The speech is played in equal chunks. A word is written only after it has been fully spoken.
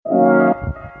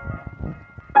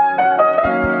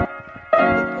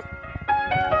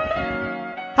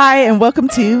Hi, and welcome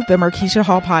to the Markeisha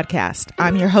Hall podcast.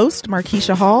 I'm your host,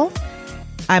 Markeisha Hall.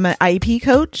 I'm an IEP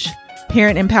coach,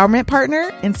 parent empowerment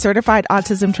partner, and certified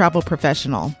autism travel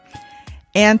professional.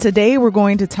 And today we're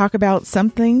going to talk about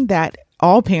something that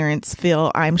all parents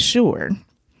feel, I'm sure.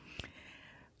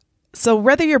 So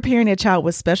whether you're parenting a child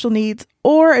with special needs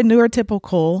or a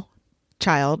neurotypical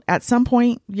child, at some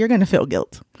point, you're going to feel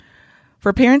guilt.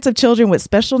 For parents of children with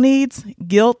special needs,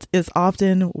 guilt is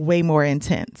often way more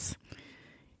intense.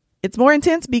 It's more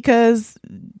intense because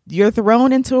you're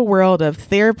thrown into a world of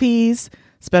therapies,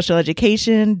 special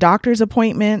education, doctor's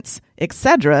appointments,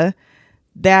 etc.,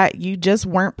 that you just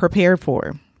weren't prepared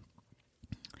for.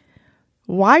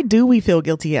 Why do we feel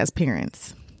guilty as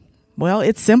parents? Well,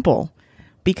 it's simple.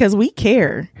 Because we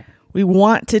care. We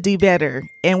want to do better,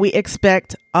 and we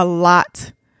expect a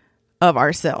lot of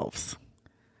ourselves.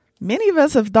 Many of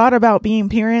us have thought about being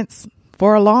parents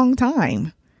for a long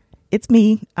time. It's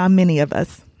me. I'm many of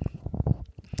us.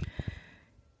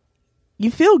 You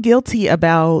feel guilty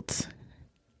about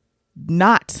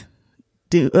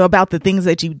about the things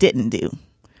that you didn't do,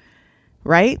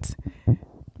 right?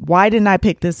 Why didn't I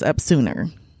pick this up sooner?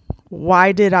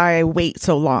 Why did I wait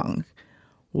so long?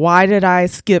 Why did I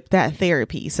skip that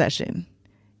therapy session?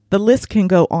 The list can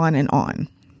go on and on.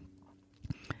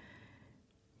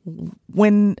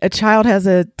 When a child has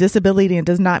a disability and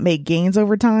does not make gains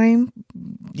over time,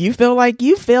 you feel like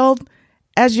you failed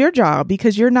as your job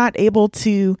because you're not able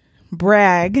to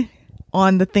brag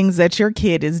on the things that your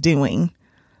kid is doing,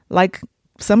 like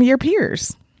some of your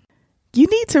peers. You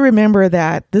need to remember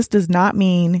that this does not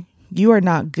mean you are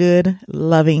not good,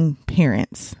 loving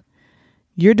parents.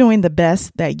 You're doing the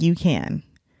best that you can.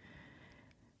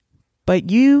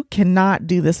 But you cannot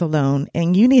do this alone,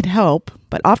 and you need help,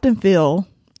 but often feel,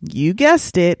 you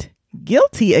guessed it,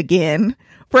 guilty again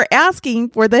for asking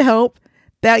for the help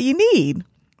that you need.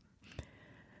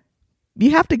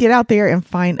 You have to get out there and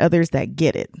find others that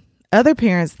get it. Other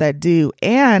parents that do,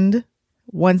 and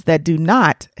ones that do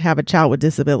not have a child with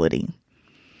disability.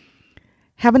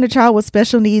 Having a child with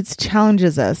special needs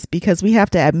challenges us because we have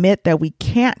to admit that we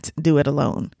can't do it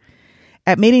alone.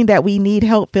 Admitting that we need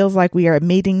help feels like we are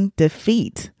admitting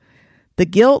defeat. The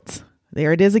guilt,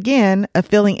 there it is again, of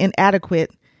feeling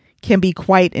inadequate can be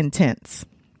quite intense.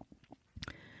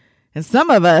 And some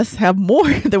of us have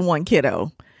more than one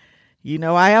kiddo. You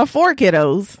know, I have 4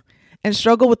 kiddos and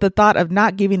struggle with the thought of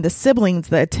not giving the siblings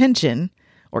the attention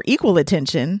or equal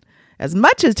attention, as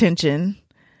much attention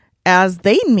as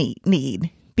they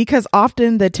need, because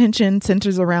often the attention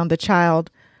centers around the child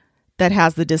that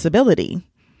has the disability.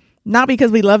 Not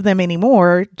because we love them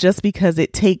anymore, just because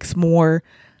it takes more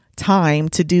time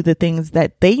to do the things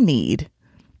that they need.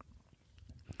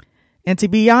 And to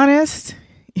be honest,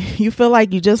 you feel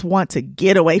like you just want to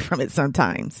get away from it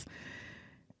sometimes.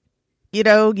 You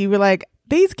know, you were like,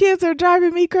 these kids are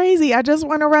driving me crazy. I just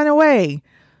want to run away.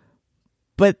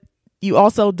 But you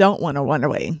also don't want to run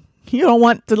away. You don't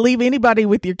want to leave anybody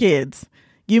with your kids.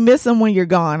 You miss them when you're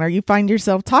gone, or you find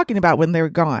yourself talking about when they're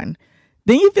gone.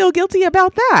 Then you feel guilty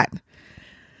about that.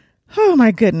 Oh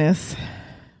my goodness.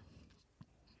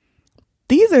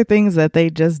 These are things that they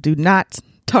just do not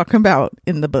talk about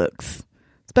in the books,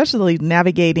 especially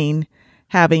navigating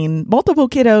having multiple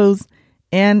kiddos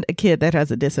and a kid that has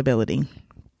a disability.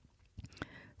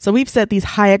 So we've set these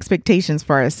high expectations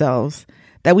for ourselves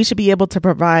that we should be able to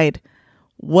provide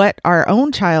what our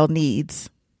own child needs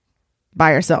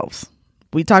by ourselves.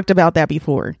 We talked about that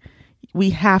before. We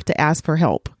have to ask for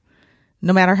help,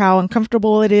 no matter how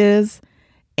uncomfortable it is.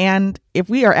 And if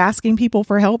we are asking people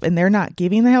for help and they're not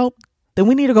giving the help, then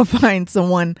we need to go find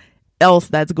someone else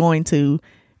that's going to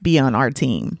be on our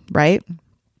team, right?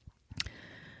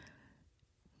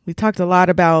 We talked a lot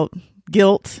about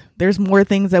guilt. There's more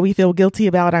things that we feel guilty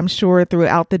about, I'm sure,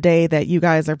 throughout the day that you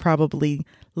guys are probably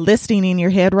listing in your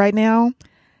head right now.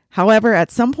 However, at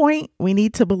some point, we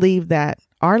need to believe that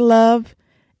our love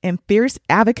and fierce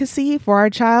advocacy for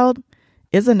our child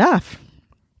is enough.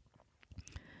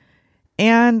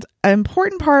 And an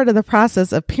important part of the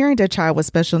process of parenting a child with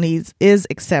special needs is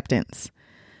acceptance.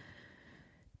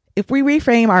 If we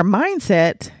reframe our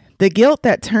mindset, the guilt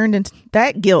that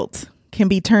guilt can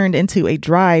be turned into a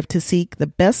drive to seek the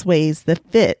best ways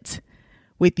that fit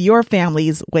with your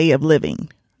family's way of living.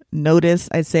 Notice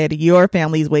I said your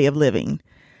family's way of living.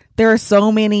 There are so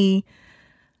many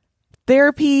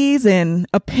therapies and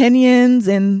opinions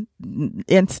and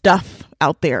stuff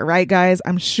out there, right, guys?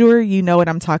 I'm sure you know what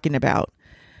I'm talking about.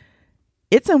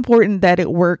 It's important that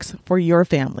it works for your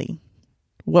family.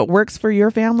 What works for your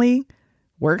family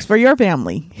works for your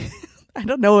family. I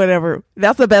don't know, whatever.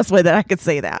 That's the best way that I could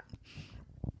say that.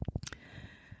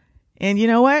 And you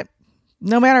know what?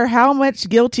 no matter how much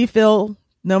guilt you feel,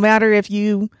 no matter if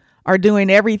you are doing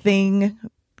everything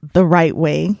the right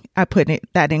way, I put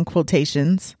that in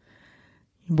quotations,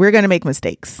 we're going to make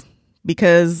mistakes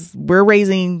because we're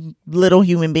raising little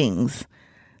human beings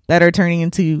that are turning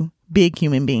into big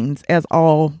human beings, as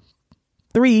all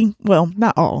three, well,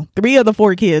 not all, 3 of the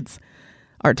 4 kids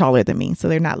are taller than me, so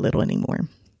they're not little anymore.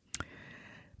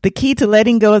 The key to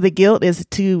letting go of the guilt is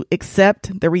to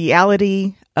accept the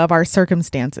reality of our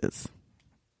circumstances.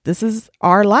 This is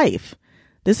our life.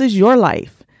 This is your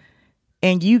life.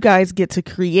 And you guys get to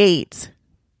create,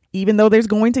 even though there's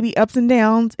going to be ups and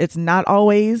downs. It's not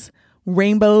always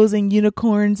rainbows and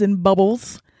unicorns and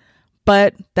bubbles,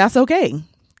 but that's okay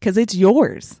because it's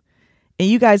yours. And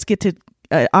you guys get to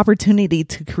opportunity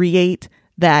to create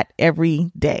that every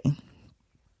day.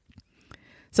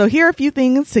 So here are a few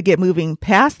things to get moving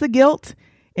past the guilt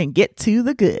and get to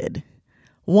the good.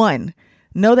 1,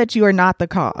 know that you are not the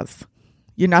cause.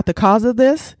 You're not the cause of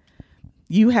this.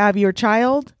 You have your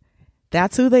child.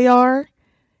 That's who they are.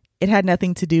 It had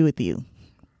nothing to do with you.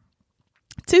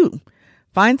 2,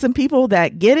 find some people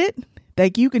that get it,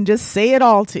 that you can just say it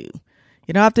all to.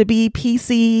 You don't have to be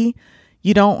PC.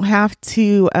 You don't have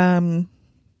to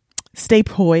stay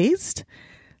poised.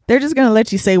 They're just going to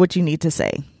let you say what you need to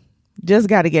say. Just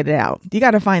got to get it out. You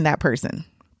got to find that person.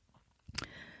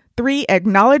 3,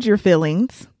 acknowledge your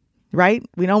feelings, right?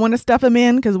 We don't want to stuff them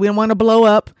in because we don't want to blow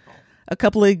up a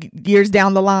couple of years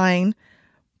down the line,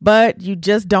 but you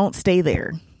just don't stay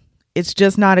there. It's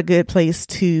just not a good place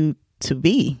to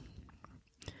be.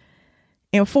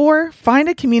 And 4, find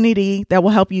a community that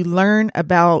will help you learn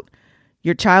about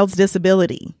your child's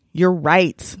disability, your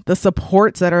rights, the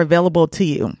supports that are available to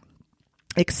you,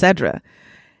 etc.,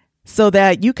 so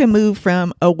that you can move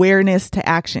from awareness to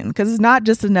action. Because it's not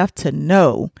just enough to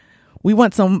know. You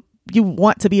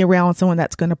want to be around someone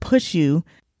that's going to push you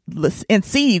and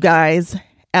see you guys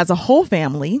as a whole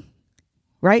family,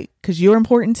 right? Because you're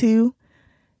important too.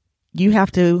 You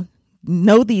have to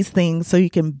know these things so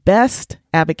you can best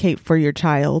advocate for your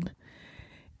child.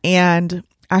 And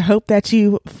I hope that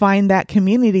you find that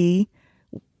community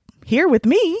here with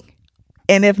me.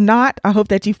 And if not, I hope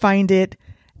that you find it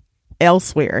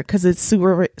elsewhere because it's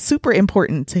super, super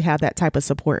important to have that type of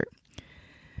support.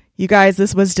 You guys,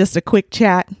 this was just a quick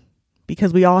chat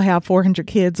because we all have 400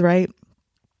 kids, right?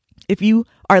 If you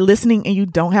are listening and you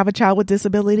don't have a child with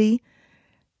disability,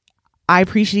 I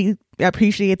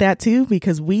appreciate that too,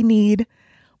 because we need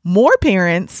more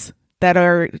parents that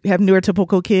have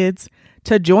neurotypical kids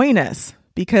to join us.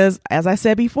 Because as I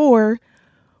said before,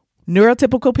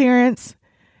 neurotypical parents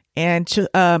and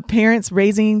parents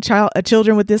raising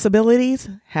children with disabilities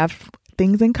have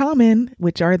things in common,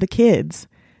 which are the kids.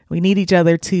 We need each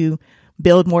other to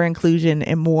build more inclusion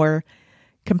and more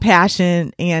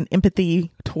compassion and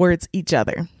empathy towards each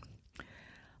other.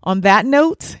 On that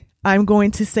note, I'm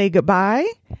going to say goodbye,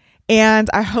 and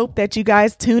I hope that you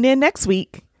guys tune in next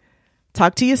week.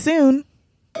 Talk to you soon.